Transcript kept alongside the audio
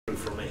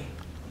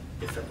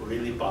if it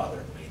really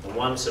bothered me. The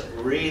ones that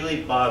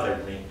really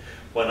bothered me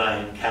when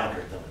I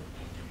encountered them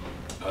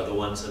are the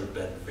ones that have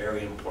been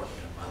very important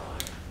in my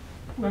life.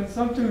 When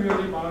something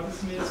really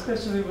bothers me,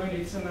 especially when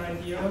it's an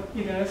idea,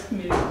 it asks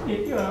me,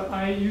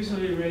 I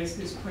usually raise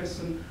this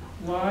question,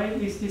 why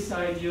is this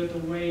idea the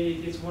way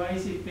it is? Why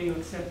is it being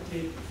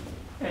accepted?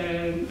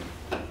 And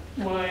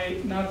why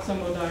not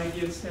some of the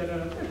ideas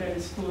that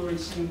is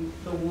flourishing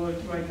the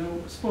world right now?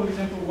 For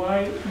example,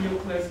 why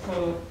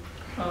neoclassical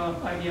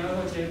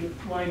ideology, and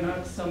why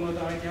not some of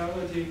the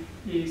ideology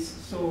is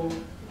so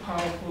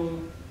powerful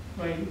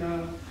right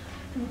now?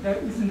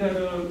 Isn't that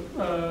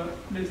a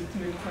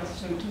legitimate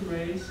question to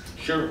raise?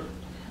 Sure.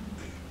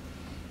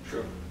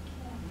 Sure.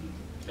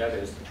 That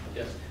is.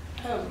 Yes.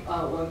 I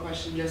have one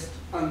question, just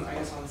I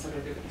guess on the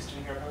subject of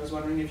Eastern Europe. I was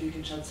wondering if you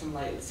could shed some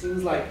light. It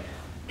seems like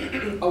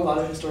a lot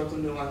of historical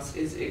nuance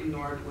is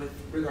ignored with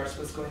regards to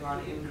what's going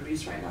on in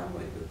Greece right now,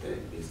 like with the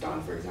East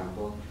Dawn, for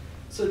example.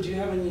 So do you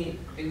have any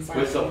insight?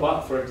 With the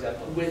what, for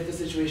example? With the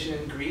situation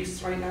in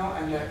Greece right now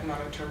and the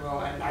economic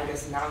turmoil and I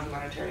guess now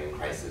humanitarian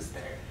crisis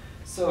there.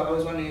 So I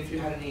was wondering if you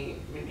had any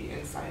maybe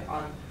insight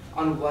on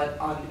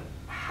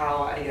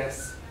how I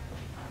guess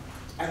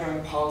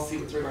economic policy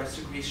with regards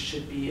to Greece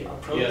should be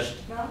approached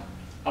now?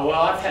 Well,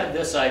 I've had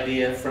this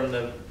idea from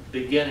the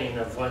beginning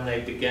of when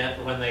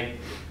they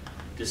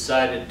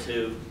decided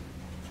to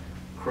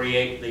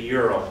create the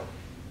euro.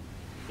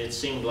 It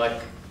seemed like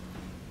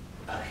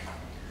a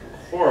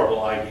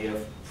horrible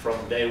idea from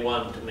day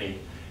one to me.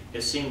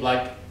 It seemed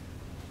like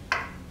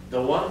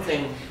the one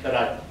thing that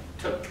I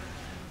took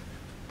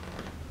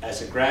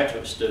as a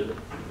graduate student,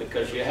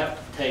 because you have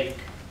to take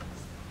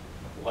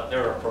what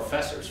there are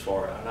professors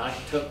for,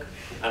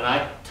 and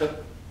I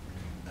took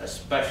a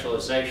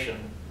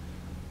specialization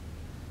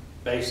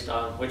based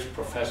on which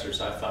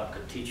professors I thought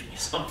could teach me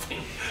something.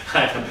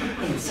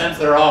 Since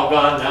they're all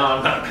gone now,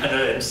 I'm not going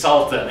to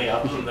insult any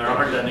of them. There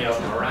aren't any of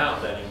them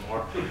around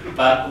anymore.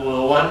 But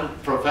the one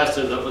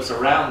professor that was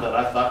around that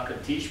I thought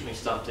could teach me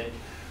something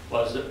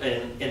was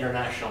in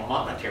international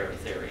monetary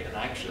theory, and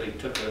I actually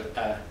took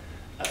a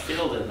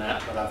field in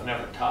that, but I've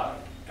never taught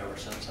it ever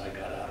since I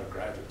got out of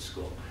graduate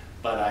school.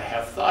 But I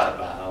have thought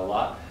about it a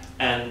lot,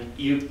 and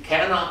you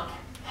cannot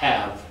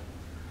have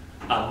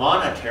a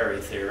monetary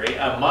theory,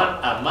 a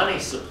money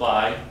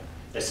supply,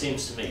 it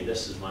seems to me,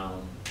 this is my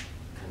own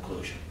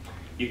conclusion,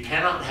 you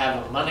cannot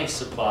have a money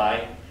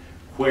supply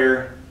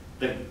where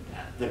the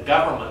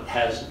government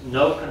has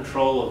no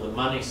control of the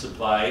money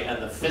supply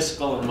and the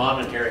fiscal and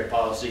monetary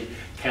policy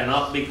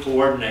cannot be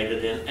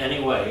coordinated in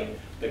any way,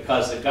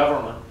 because the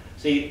government,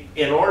 see,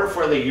 in order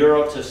for the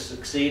euro to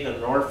succeed,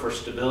 in order for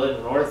stability,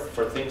 in order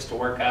for things to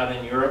work out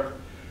in Europe,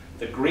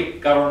 the Greek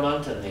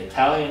government and the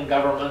Italian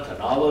government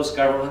and all those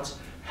governments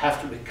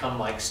have to become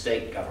like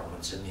state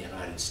governments in the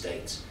United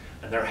States.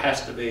 And there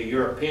has to be a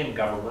European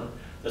government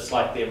that's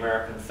like the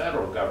American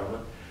federal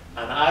government,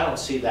 and I don't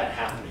see that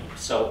happening.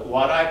 So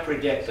what I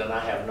predict, and I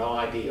have no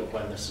idea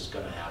when this is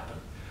going to happen,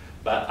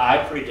 but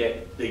I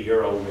predict the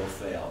euro will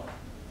fail.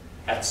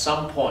 At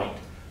some point,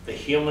 the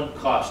human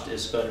cost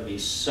is going to be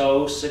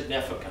so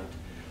significant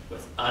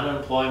with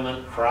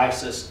unemployment,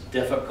 crisis,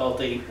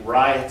 difficulty,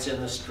 riots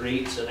in the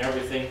streets and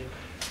everything,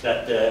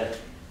 that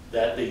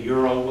the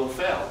euro will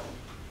fail.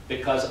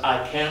 Because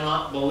I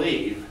cannot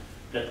believe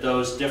that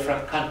those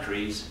different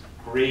countries,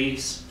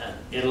 Greece and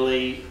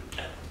Italy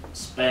and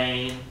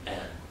Spain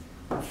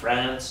and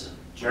France and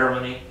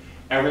Germany,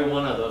 every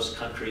one of those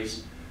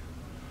countries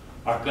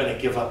are going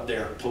to give up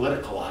their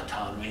political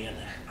autonomy and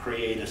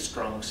create a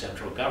strong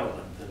central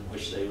government in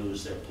which they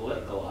lose their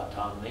political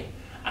autonomy.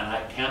 And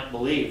I can't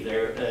believe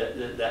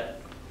that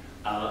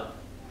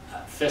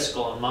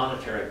fiscal and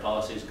monetary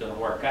policy is going to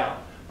work out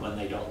when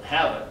they don't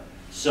have it.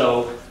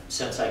 So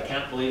since I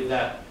can't believe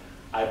that,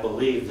 I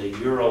believe the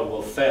euro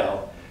will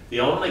fail. The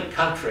only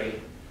country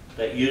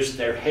that used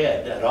their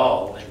head at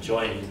all in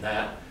joining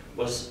that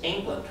was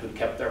England, who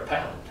kept their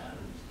pound.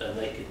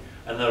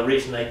 And the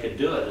reason they could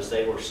do it is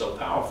they were so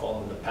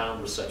powerful, and the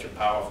pound was such a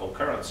powerful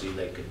currency,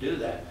 they could do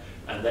that.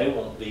 And they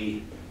won't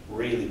be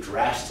really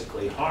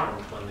drastically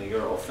harmed when the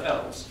euro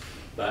fails.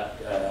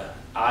 But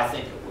I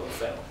think it will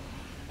fail.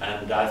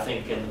 And I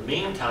think in the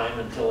meantime,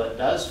 until it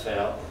does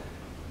fail,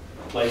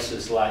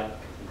 places like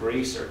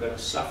Greece are going to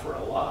suffer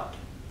a lot.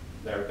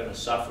 They're going to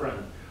suffer,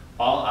 and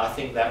I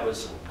think that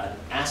was an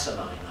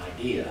asinine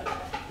idea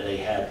they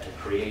had to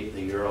create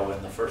the euro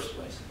in the first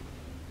place.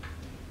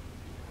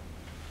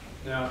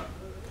 Now,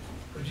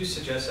 would you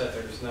suggest that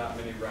there's not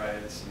many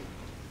riots and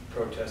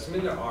protests? I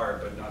mean, there are,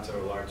 but not to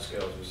a large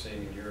scale as we're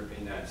seeing in Europe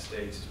and the United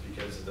States,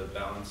 because of the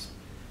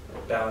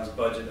balanced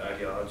budget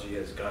ideology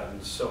has gotten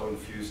so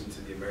infused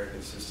into the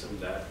American system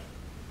that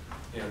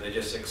they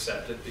just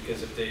accept it,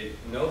 because if they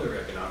know their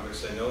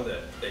economics, they know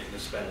that they can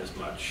spend as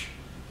much.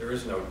 There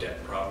is no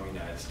debt problem in the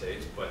United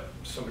States, but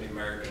so many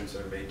Americans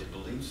are made to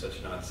believe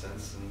such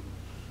nonsense,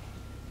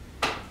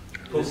 and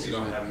hopefully you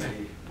don't have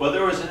many. Well,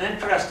 there was an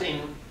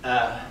interesting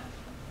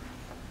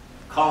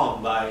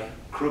column by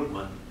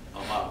Krugman a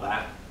while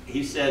back.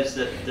 He says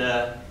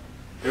that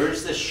there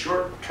is this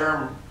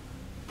short-term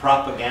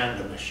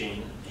propaganda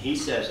machine. He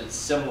says it's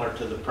similar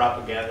to the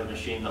propaganda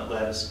machine that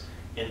led us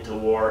into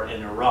war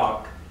in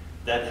Iraq,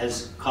 that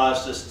has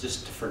caused us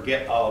just to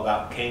forget all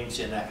about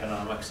Keynesian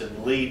economics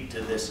and lead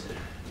to this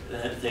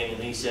thing.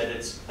 And he said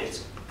it's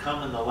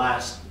come in the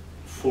last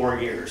 4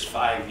 years,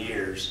 5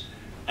 years,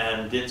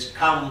 and it's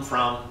come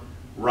from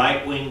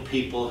right-wing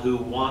people who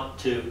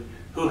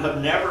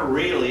have never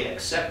really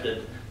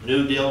accepted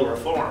New Deal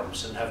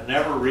reforms and have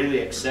never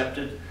really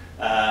accepted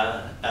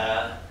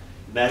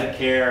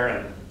Medicare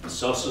and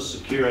Social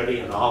Security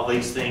and all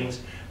these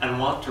things, and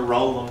want to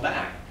roll them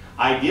back.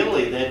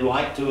 Ideally, they'd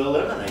like to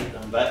eliminate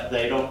them, but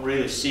they don't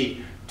really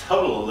see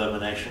total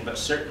elimination, but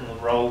certainly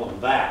roll them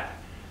back.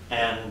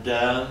 And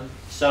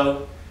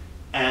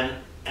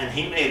and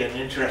he made an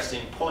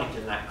interesting point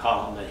in that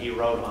column that he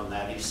wrote on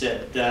that. He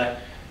said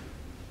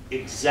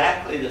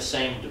exactly the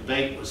same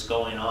debate was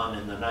going on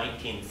in the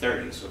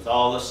 1930s with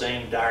all the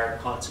same dire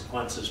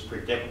consequences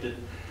predicted.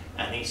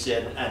 And he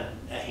said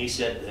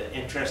the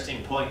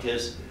interesting point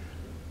is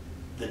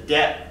the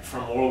debt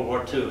from World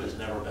War II has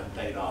never been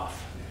paid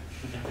off.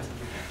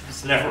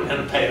 It's never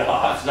been paid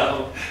off.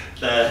 So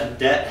the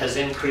debt has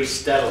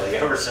increased steadily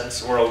ever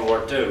since World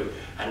War II,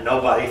 and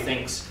nobody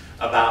thinks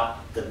about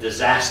the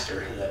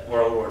disaster that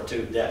World War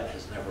II debt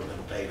has never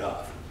been paid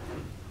off.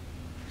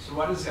 So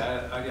why does the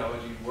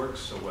ideology work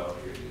so well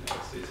here in the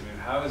United States? I mean,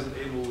 how is it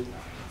able to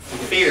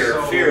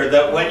Fear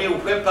that when you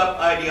whip up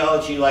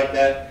ideology like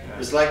that,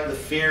 it's like the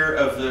fear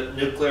of the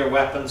nuclear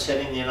weapons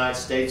hitting the United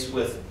States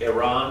with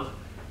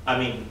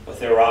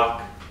with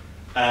Iraq.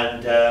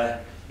 And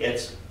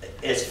it's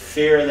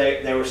fear.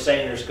 They were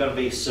saying there's going to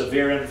be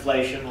severe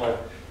inflation. Well,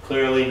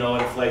 clearly no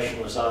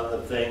inflation was on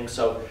the thing.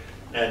 So,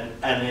 and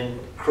in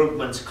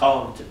Krugman's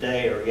column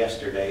today or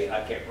yesterday,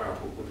 I can't remember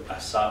who I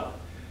saw it.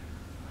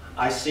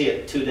 I see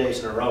it 2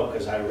 days in a row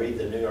because I read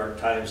the New York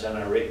Times and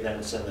then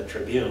it's in the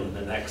Tribune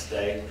the next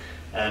day.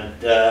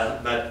 And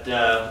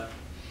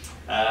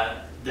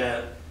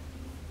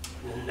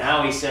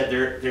now he said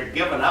they're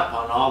giving up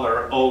on all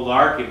their old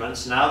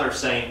arguments. Now they're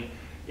saying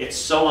it's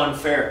so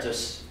unfair to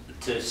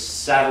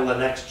saddle the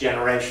next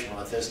generation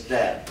with this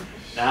debt.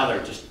 Now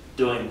they're just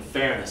doing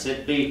fairness.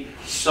 It'd be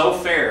so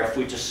fair if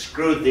we just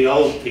screwed the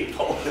old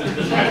people.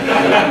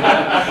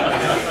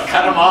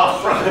 cut them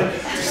off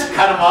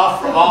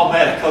from all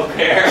medical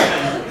care,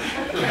 and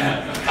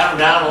cut them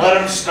down and let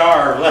them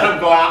starve, let them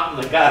go out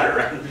in the gutter,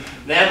 and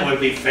then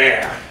would be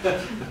fair.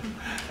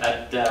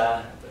 But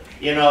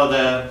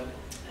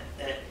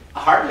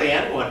hardly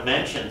anyone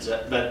mentions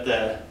it, but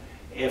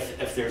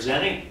if there's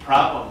any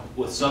problem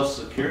with Social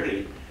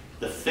Security,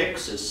 the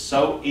fix is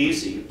so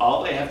easy.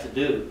 All they have to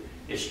do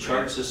is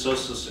charge the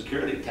Social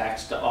Security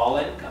tax to all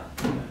income.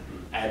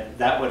 And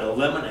that would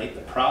eliminate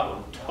the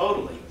problem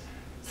totally.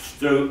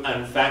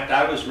 In fact,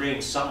 I was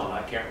reading someone,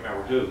 I can't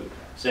remember who,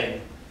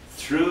 saying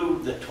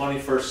through the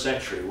 21st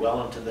century,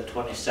 well into the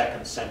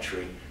 22nd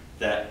century,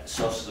 that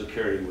Social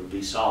Security would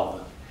be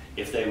solvent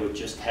if they would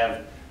just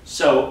have.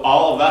 So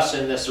all of us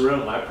in this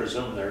room, I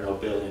presume there are no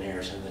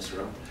billionaires in this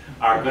room,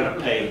 are going to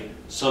pay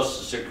Social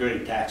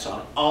Security tax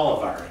on all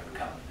of our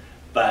income.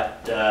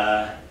 But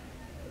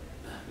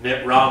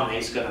Mitt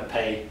Romney's going to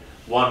pay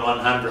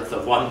 1/100th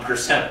of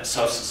 1%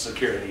 Social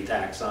Security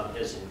tax on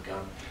his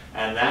income,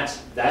 and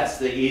that's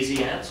the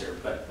easy answer.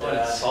 But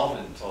it's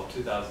solvent until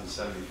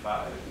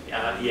 2075.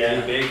 Yeah.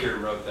 Jay Baker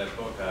wrote that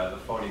book, The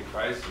Phony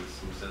Crisis,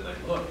 and said, like,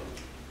 look,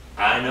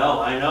 I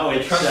know.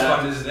 The trust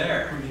fund is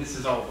there. I mean, this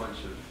is all a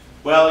bunch of.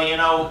 Well,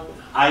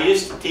 I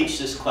used to teach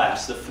this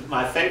class.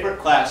 My favorite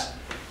class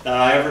that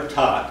I ever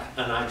taught,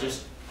 and I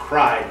just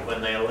cried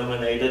when they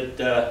eliminated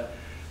the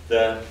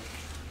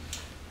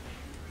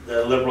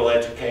liberal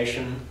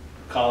education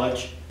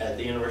college at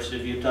the University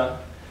of Utah,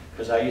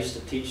 because I used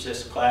to teach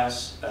this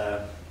class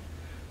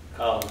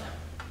called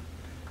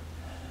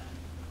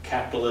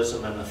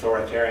Capitalism and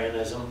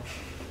Authoritarianism,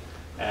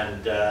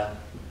 and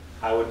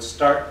I would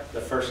start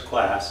the first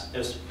class.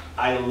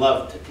 I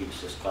loved to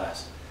teach this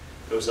class.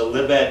 It was a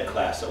lib-ed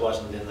class. It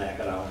wasn't in the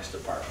economics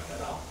department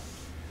at all.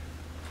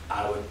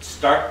 I would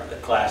start the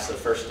class, the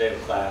first day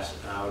of class,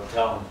 and I would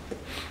tell them,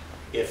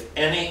 if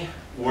any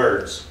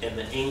words in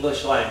the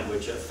English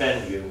language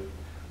offend you,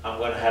 I'm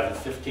going to have a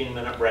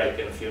 15-minute break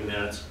in a few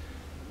minutes.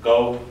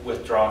 Go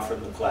withdraw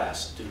from the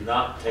class. Do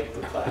not take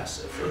the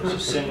class if there's a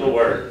single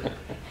word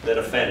that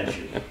offends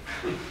you.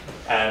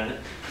 And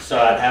so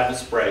I'd have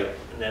this break,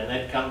 and then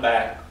they'd come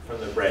back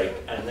from the break,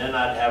 and then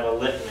I'd have a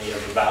litany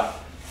of about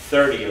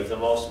 30 of the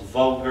most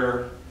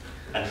vulgar,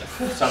 and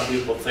some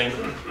people think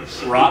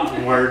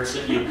rotten words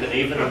that you can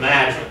even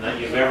imagine that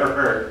you've ever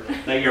heard,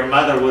 that your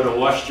mother would have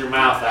washed your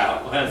mouth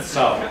out with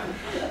soap.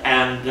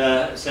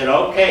 And said,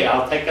 okay,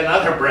 I'll take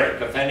another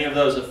break if any of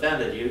those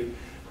offended you,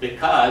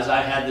 because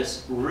I had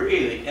this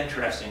really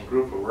interesting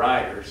group of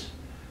writers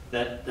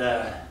that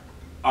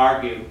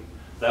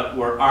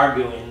were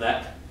arguing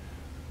that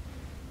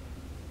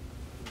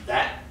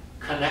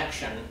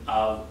connection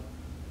of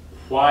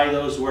why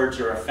those words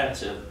are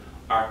offensive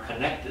are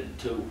connected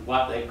to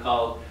what they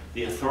call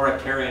the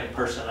authoritarian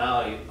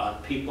personality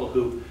on people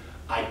who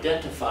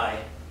identify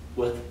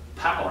with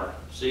power.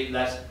 See,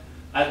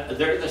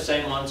 they're the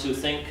same ones who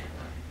think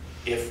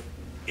if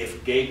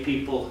gay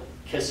people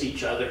kiss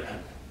each other, and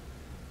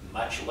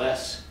much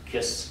less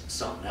kiss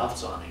something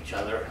else on each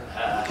other,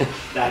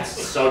 that's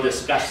so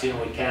disgusting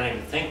we can't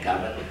even think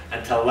of it,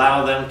 and to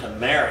allow them to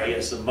marry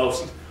is the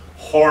most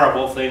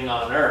horrible thing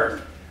on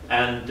earth.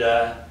 And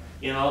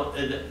you know,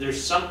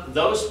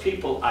 those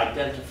people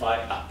identify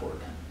upward,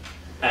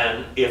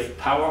 and if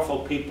powerful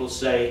people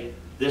say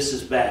this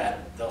is bad,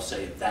 they'll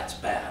say that's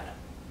bad.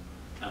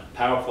 And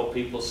powerful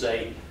people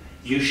say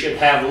you should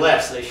have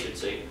less, they should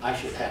say I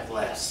should have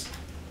less.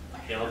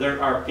 You know,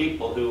 there are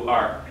people who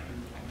are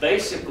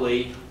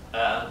basically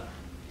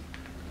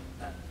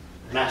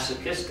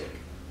masochistic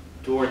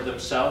toward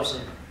themselves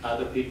and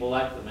other people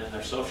like them in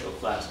their social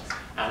class.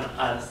 And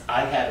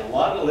I had a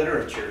lot of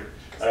literature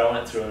that I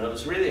went through, and it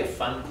was really a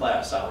fun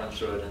class. I went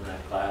through it in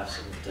that class,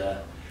 and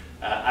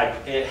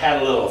it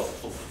had a little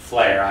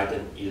flair. I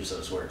didn't use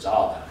those words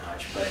all that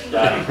much, but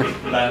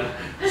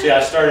see,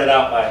 I started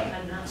out by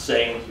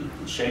saying,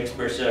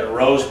 Shakespeare said, a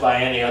rose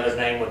by any other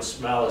name would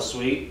smell as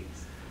sweet.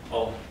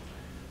 Well,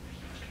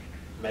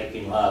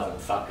 making love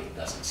and fucking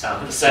doesn't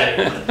sound the same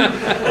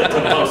to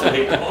most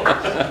people.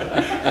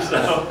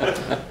 So,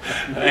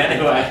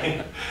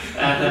 anyway,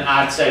 and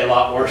I'd say a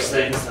lot worse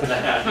things than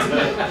that.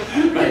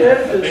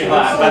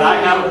 But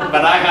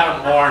I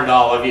haven't warned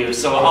all of you,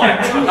 so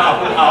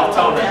I'll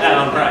tone it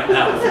down right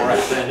now before I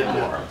say it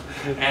more.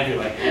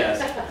 Anyway, yes.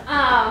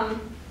 I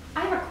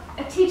have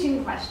a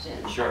teaching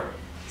question. Sure.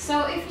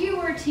 So if you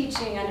were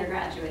teaching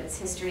undergraduates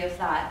history of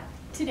thought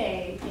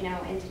today, you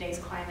know, in today's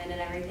climate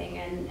and everything,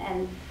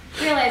 and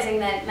realizing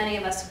that many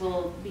of us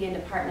will be in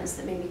departments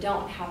that maybe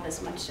don't have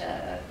as much,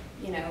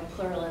 you know,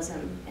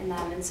 pluralism in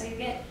them, and so you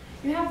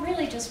have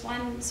really just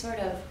one sort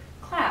of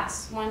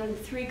class, one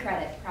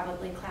 3-credit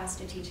probably class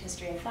to teach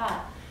history of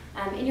thought.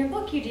 In your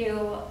book, you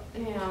do,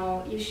 you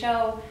know, you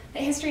show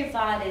that history of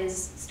thought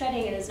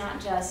studying it is not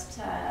just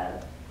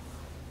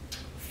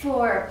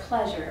for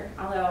pleasure,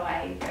 although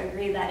I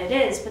agree that it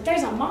is, but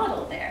there's a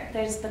model there.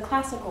 There's the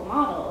classical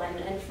model,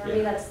 and for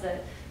me that's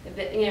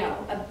you know,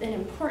 an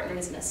important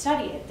reason to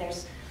study it.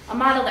 There's a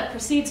model that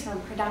proceeds from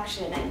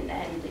production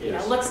and you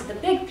know, looks at the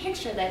big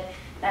picture that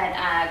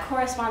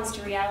corresponds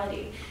to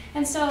reality.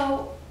 And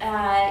so,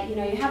 you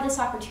know, you have this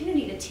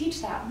opportunity to teach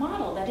that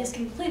model that is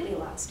completely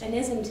lost and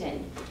isn't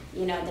in,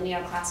 you know, the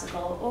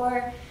neoclassical,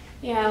 or,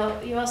 you know,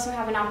 you also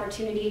have an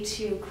opportunity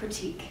to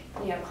critique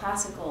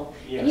neoclassical.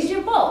 Yes. And you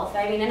do both.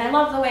 I mean, and I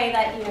love the way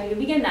that, you know, you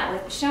begin that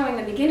with showing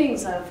the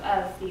beginnings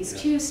of these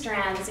two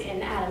strands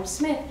in Adam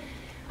Smith.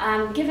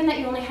 Given that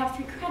you only have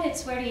 3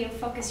 credits, where do you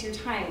focus your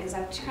time? Because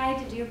I've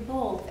tried to do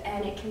both,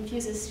 and it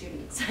confuses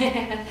students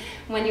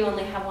when you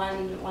only have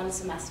one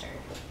semester.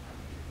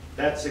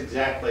 That's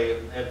exactly,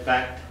 in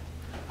fact,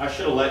 I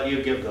should have let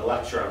you give the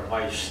lecture on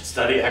why you should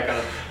study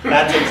economics.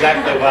 That's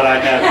exactly what I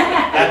have.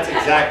 That's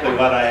exactly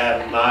what I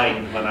had in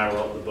mind when I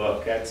wrote the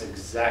book. That's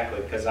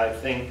exactly, because I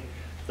think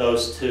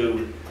those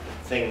two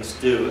things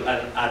do.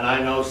 And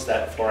I noticed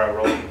that before I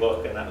wrote the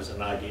book, and that was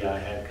an idea I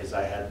had, because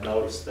I had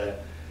noticed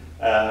that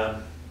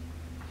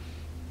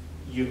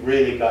you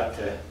really got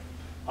to,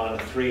 on a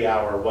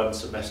 3-hour,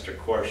 1-semester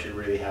course, you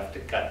really have to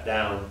cut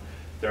down.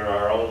 There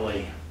are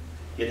only,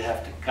 you'd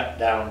have to cut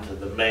down to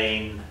the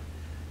main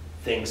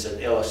things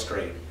that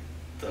illustrate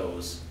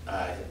those.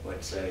 I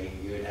would say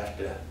you'd have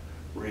to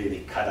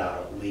really cut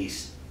out at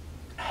least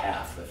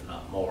half, if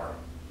not more,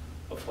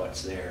 of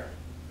what's there.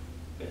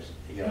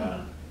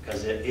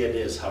 Because it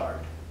is hard.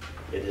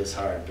 It is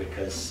hard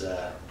because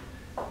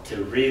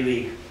to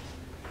really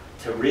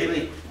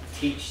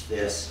teach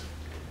this,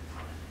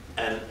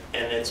 and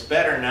it's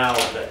better now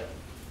that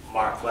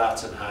Mark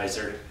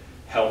Lautzenheiser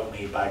helped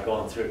me by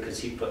going through, because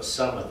he put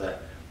some of the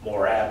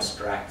more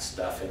abstract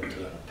stuff into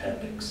an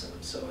appendix,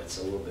 and so it's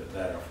a little bit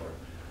better for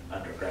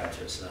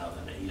undergraduates now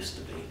than it used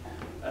to be.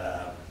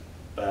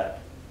 But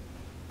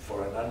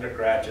for an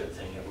undergraduate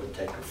thing, it would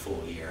take a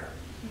full year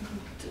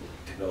to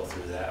go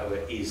through that.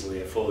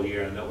 Easily a full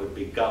year, and it would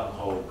be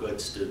gung-ho good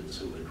students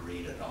who would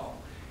read it all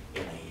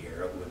in a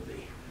year. It would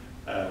be.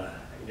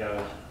 You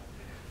know,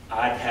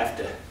 I'd have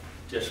to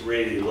just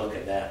really look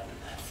at that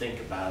and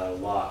think about it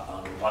a lot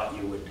on what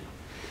you would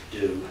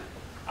do.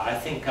 I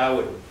think I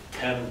would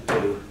tend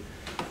to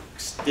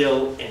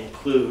still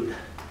include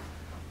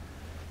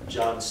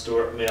John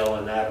Stuart Mill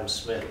and Adam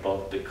Smith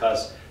both,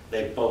 because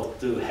they both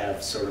do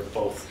have sort of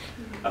both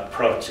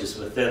approaches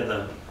within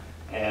them,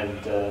 and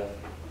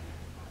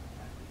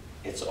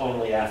it's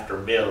only after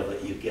Mill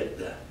that you get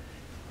the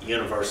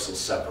universal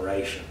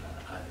separation,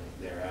 I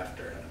think,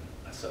 thereafter.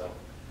 So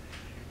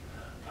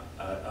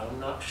I'm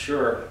not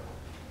sure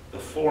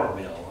before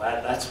Mill.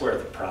 That's where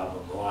the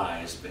problem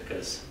lies,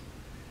 because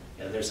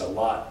there's a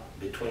lot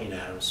between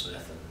Adam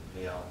Smith and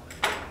Mill.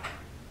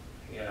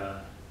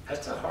 Yeah,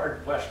 that's a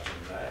hard question.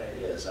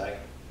 It is.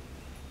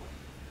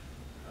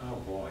 Oh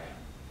boy.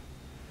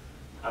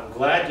 I'm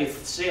glad you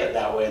see it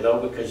that way, though,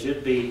 because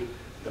you'd be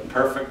the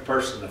perfect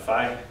person. If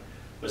I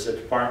was a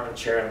department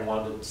chair and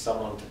wanted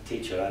someone to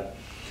teach it,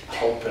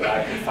 hope that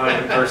I could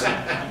find a person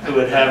who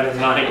would have in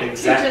mind Who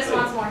exactly. just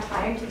wants more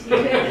time to teach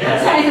it.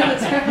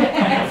 That's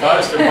If I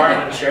was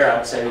department chair,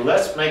 I'd say,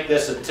 let's make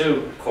this a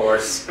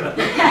 2-course,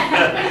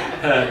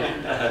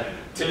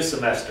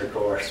 2-semester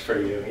course for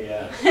you,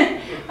 yeah.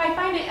 I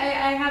find it,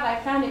 I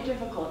found it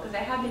difficult because I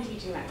have been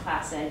teaching that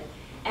class, and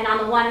on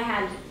the one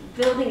hand,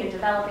 building and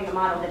developing a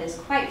model that is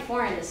quite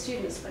foreign to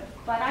students,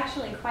 but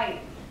actually quite,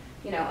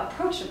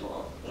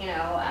 approachable,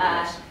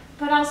 Yes.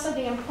 but also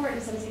the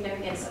importance and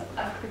significance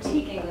of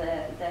critiquing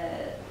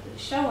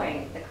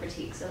showing the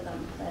critiques of the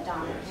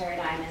dominant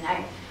paradigm,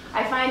 and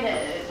I find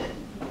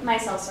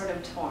myself sort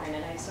of torn,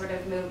 and I sort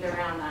of moved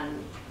around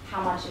on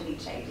how much of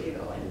each I do,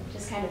 and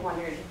just kind of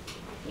wondered,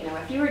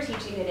 if you were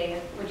teaching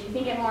today, would you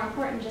think it more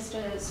important just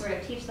to sort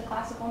of teach the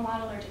classical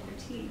model or to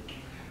critique?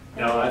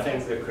 No, I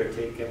think the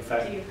critique, in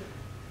fact, Do you-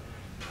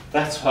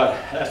 that's what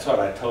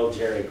I told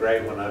Jerry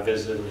Gray when I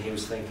visited, and he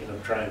was thinking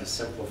of trying to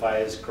simplify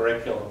his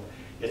curriculum.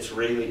 It's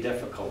really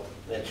difficult.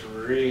 It's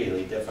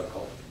really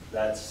difficult.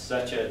 That's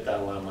such a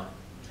dilemma.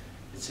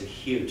 It's a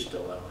huge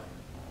dilemma.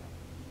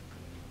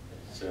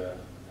 It's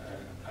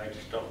I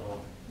just don't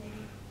know.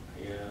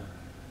 Yeah.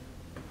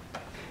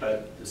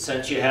 But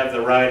since you have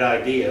the right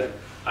idea,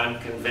 I'm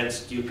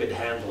convinced you could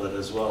handle it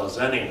as well as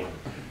anyone.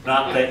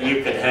 Not that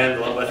you could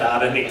handle it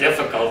without any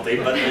difficulty,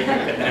 but that you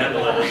could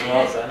handle it as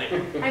well as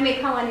anyone. I may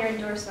call on your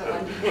endorsement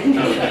one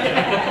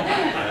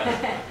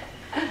day.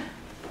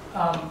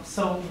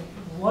 So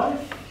what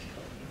if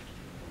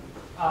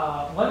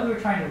we were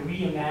trying to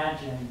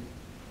reimagine,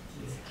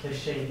 this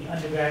cliche, the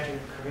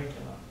undergraduate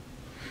curriculum?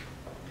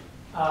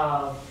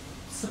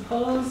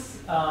 Suppose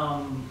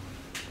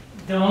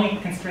the only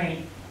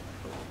constraint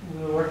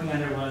we were working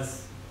under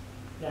was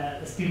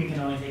that the student can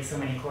only take so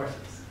many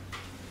courses.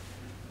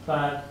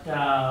 But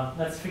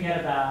let's forget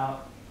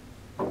about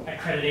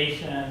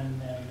accreditation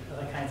and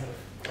other kinds of,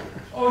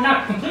 or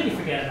not completely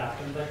forget about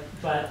them,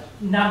 but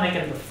not make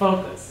them the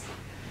focus.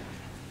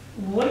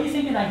 What do you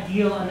think an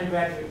ideal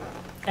undergraduate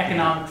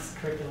economics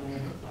curriculum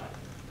would look like?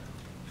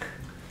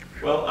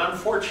 Well,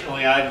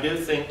 unfortunately, I do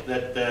think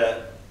that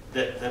the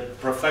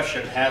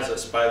profession has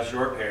us by the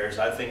short hairs.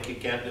 I think you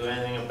can't do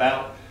anything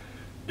about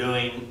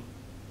doing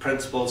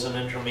principles and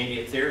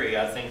intermediate theory.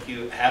 I think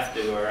you have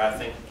to, or I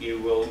think you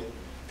will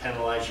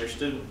penalize your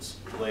students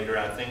later.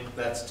 I think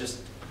that's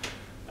just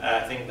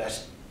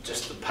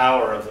the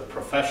power of the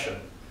profession.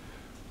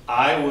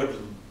 I would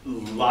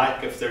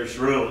like, if there's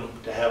room,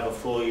 to have a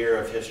full year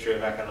of history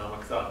of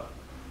economic thought.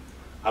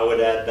 I would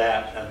add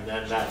that, and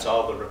then that's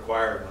all the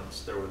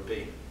requirements there would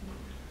be.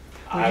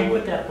 Would you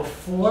put that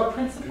before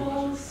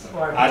principles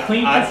or I'd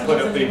between put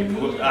principles it and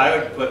intermediate?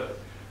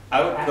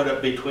 I would put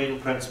it between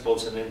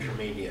principles and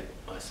intermediate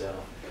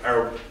myself,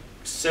 or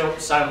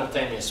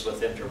simultaneous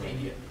with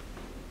intermediate,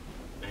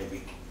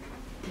 maybe.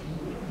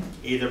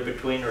 Either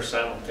between or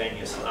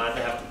simultaneous. I'd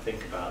have to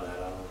think about that.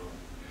 I don't know,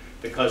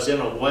 because in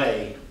a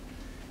way,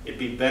 it'd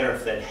be better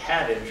if they'd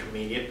had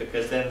intermediate,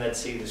 because then they'd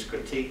see this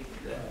critique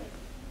that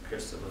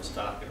Kristen was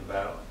talking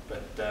about.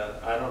 But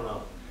I don't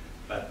know.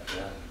 But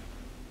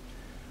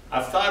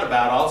I've thought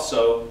about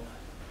also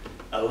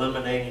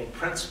eliminating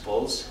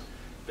principles,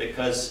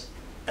 because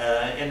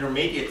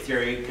intermediate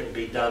theory can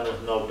be done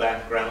with no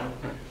background.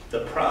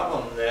 The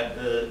problem that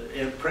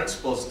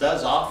principles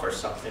does offer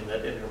something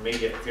that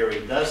intermediate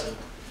theory doesn't,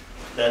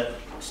 that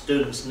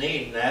students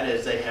need, and that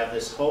is they have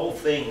this whole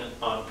thing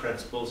on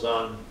principles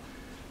on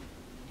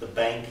the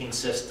banking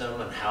system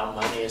and how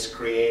money is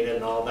created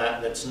and all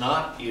that, that's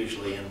not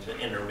usually in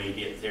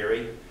intermediate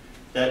theory,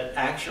 that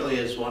actually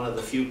is one of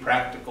the few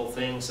practical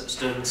things that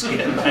students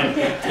get by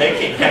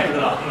taking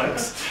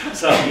economics.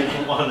 So you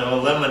don't want to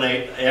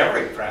eliminate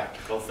every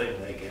practical thing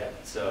they get.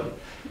 So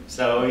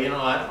I don't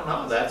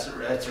know. That's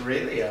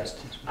really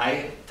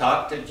I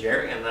talked to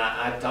Jerry, and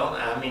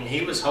I mean,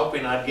 he was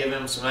hoping I'd give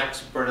him some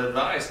expert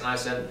advice, and I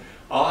said,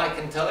 all I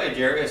can tell you,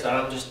 Jerry, is that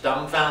I'm just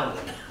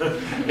dumbfounded.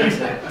 He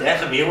said,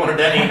 damn, you weren't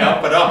any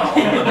help at all.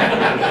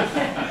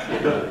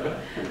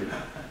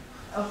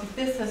 Okay,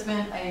 this has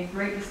been a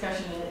great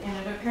discussion,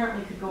 and it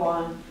apparently could go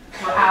on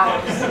for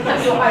hours.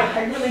 So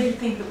I really do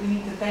think that we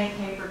need to thank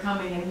Kay for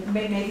coming, and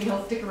maybe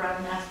he'll stick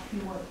around and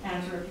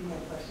answer a few more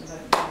questions. And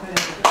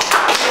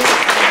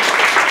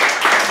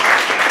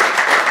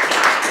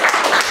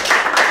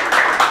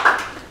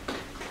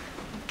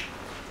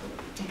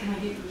can I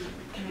get you a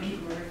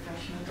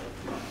refreshment?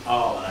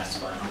 Oh, that's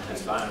fine.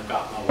 That's fine. I've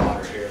got my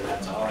water here.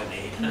 That's all I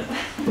need.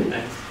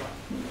 Thanks.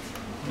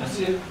 That's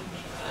it.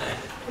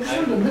 I just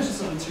wanted to mention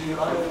something to you.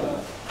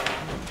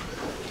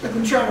 I've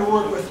been trying to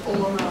work with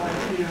alumni,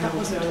 chair,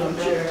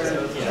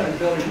 trying to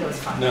build it.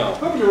 No.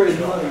 Hope you're ready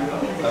to money. I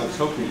was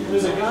hoping you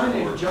There's a would guy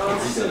named work. John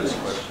Read Simmons this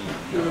question.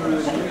 who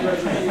is a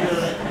graduate here.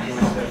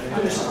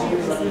 Finished his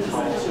year up in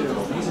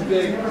too. He's a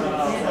big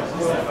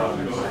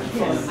guy.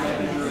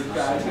 He's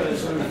got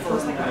his own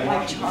first name. And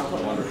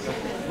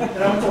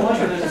I went to lunch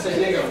with him in San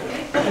Diego.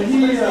 And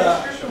he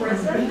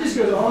just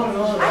goes on and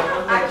on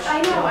about I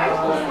know, I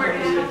was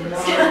working on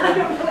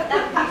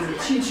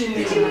teaching.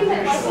 Did you mean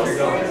that?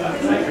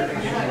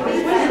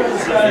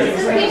 This guy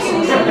is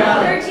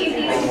 13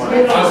 pieces.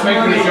 was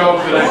making a joke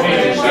that I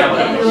hated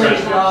selling the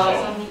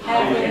president.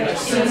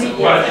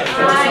 But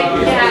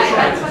Yeah,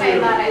 that's what I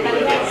thought. I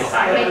thought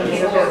it was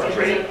making it work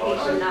for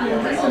education, not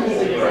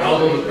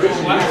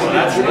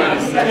That's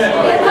nice.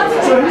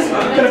 So he's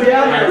gonna be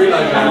out I here.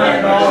 realize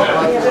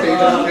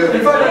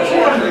In fact, I was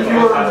wondering if you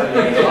were.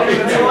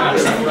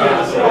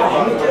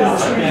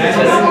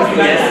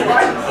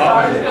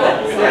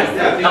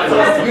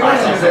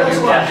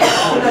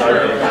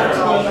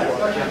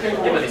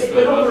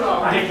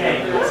 Okay.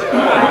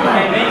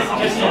 I made a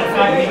suggestion of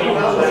 5 minutes.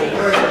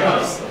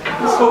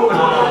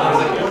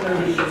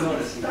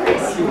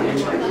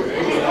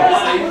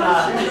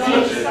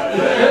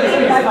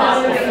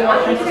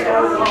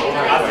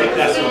 I think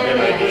that's a good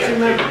idea.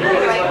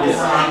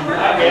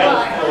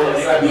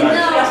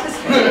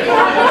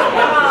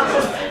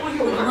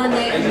 When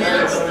they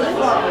announced the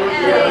star,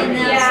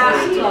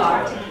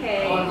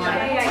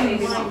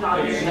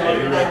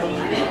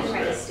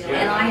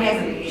 and I had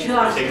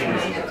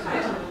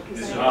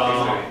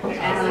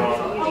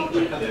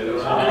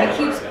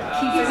just I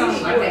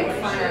keep making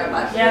fun of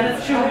about Yeah,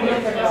 that's true. We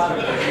looked at a lot of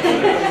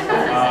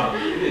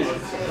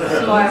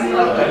so I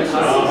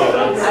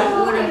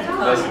would have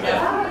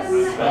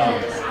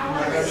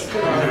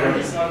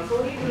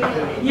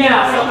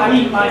Yeah, so I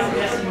mean, my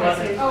suggestion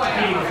wasn't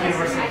competing with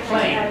University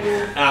Plain,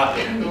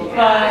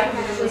 but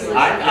I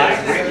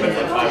agree with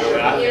it, by the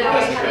way. I think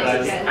that's a good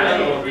idea. I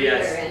don't know,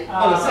 yes.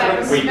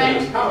 We do.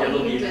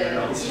 It'll be there.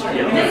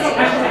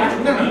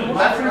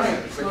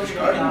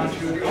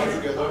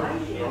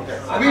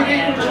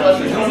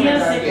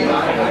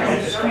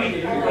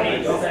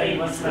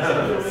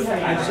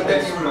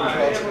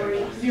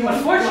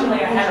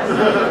 Unfortunately, I had a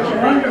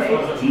wonderful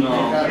team.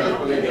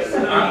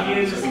 We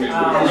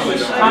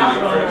used top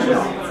rollers,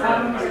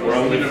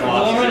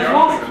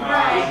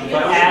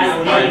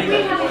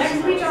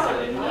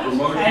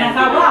 and I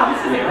thought, wow, this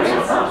is a great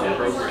song.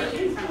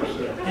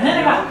 And then I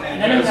got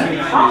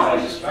to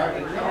college,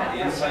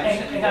 and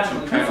I got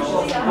some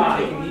principals and thought,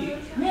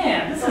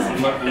 man, this isn't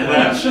And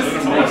that's just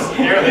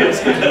nearly as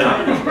good.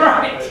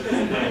 right.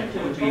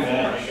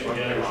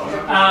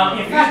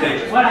 In fact,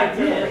 what I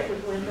did,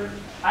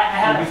 I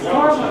had a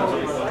horrible,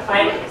 I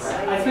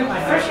spent my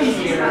freshman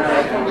year,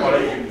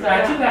 so I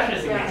had 2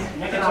 bachelor's degrees,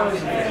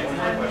 economics and physics.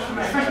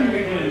 My freshman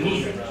year doing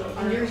music.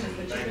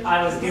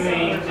 I was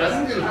doing just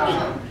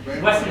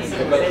Western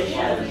civilization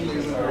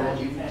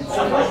and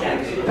stuff like that.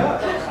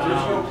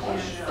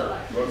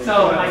 So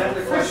my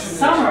first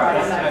summer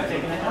I decided to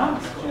take an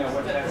economics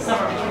course. The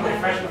summer between my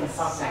freshman and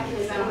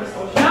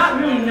sophomore. Not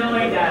really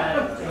knowing that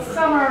in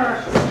summer,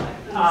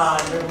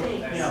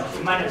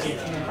 you might not be a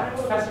team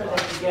professor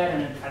that you get,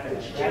 and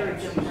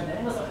then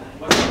it was a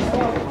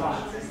horrible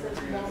class.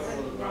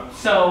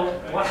 So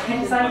what I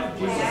decided to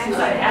do, since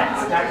I had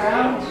this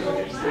background,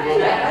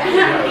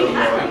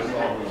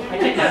 I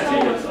checked out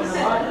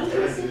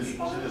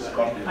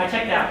I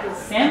checked out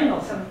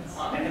Samuelson's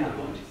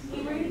economics,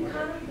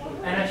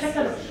 and I checked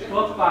out a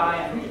book by,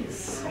 I think it's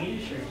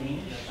Swedish or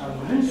Danish, a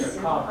loser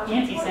called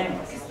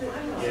Anti-Samuelson.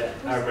 Yeah,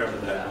 I remember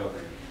that book.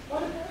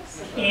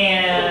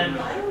 And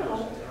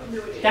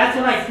that's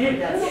what I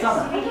did that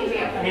summer.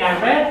 I mean, I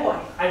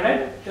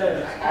read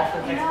the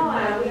awful textbook.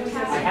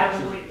 I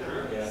haven't.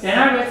 Then I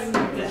read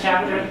the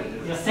chapter,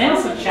 the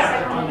Samuelson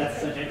chapter on that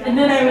subject, and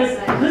then I read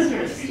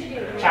Linder's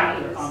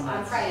chapter on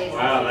that.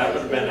 Wow, that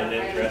would have been an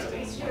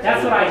interesting.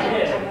 That's what I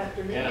did.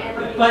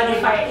 Yeah. But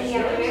if I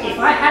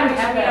hadn't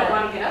had that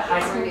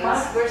high school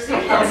class, I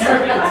would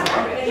never get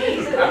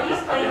this.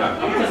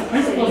 Because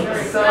principals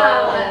were so.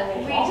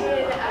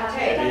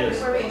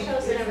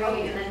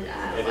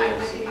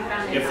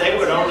 If they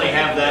would only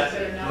have that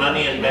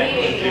money in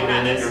banking to be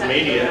an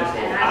intermediate,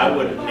 I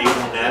wouldn't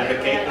even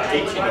advocate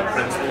teaching the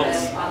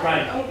principles.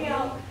 Right.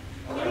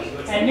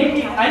 And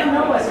maybe, I don't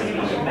know what maybe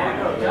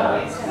macro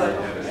does, but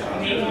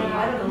maybe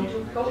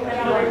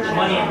the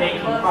money and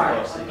banking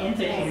part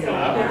into intermediate. I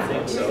would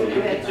think so.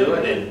 You could do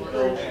it in 2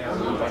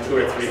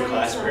 or 3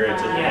 class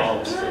periods at Yeah.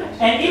 most.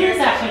 And it is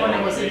actually one of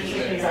the most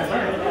interesting things I've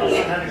learned as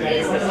an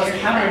undergraduate. One of the most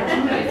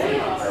counterintuitive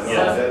things.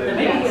 Yeah. The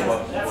banking,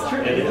 that's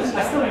true. It is. I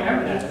still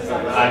remember that.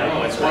 I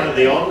know, it's one of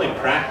the only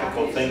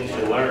practical things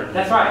you learn.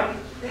 That's right.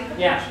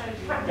 Yeah.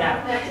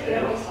 Yeah.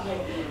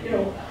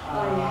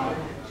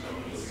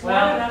 Well,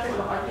 I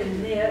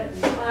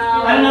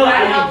don't know. I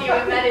help you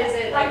with that, is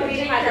it, like, we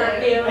had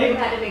to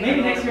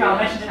Maybe next year I'll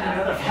mention it in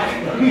another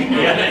faculty.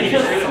 Yeah.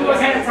 Because what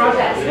kind of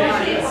project?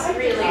 It's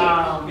really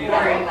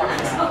boring.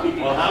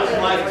 Well, how's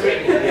life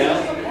treating you, Gail?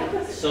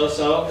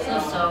 So-so?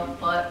 so,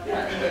 but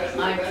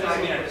I'm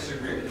trying.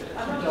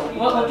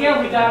 Well, Gail,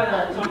 we got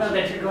an email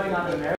that you're going on the merit.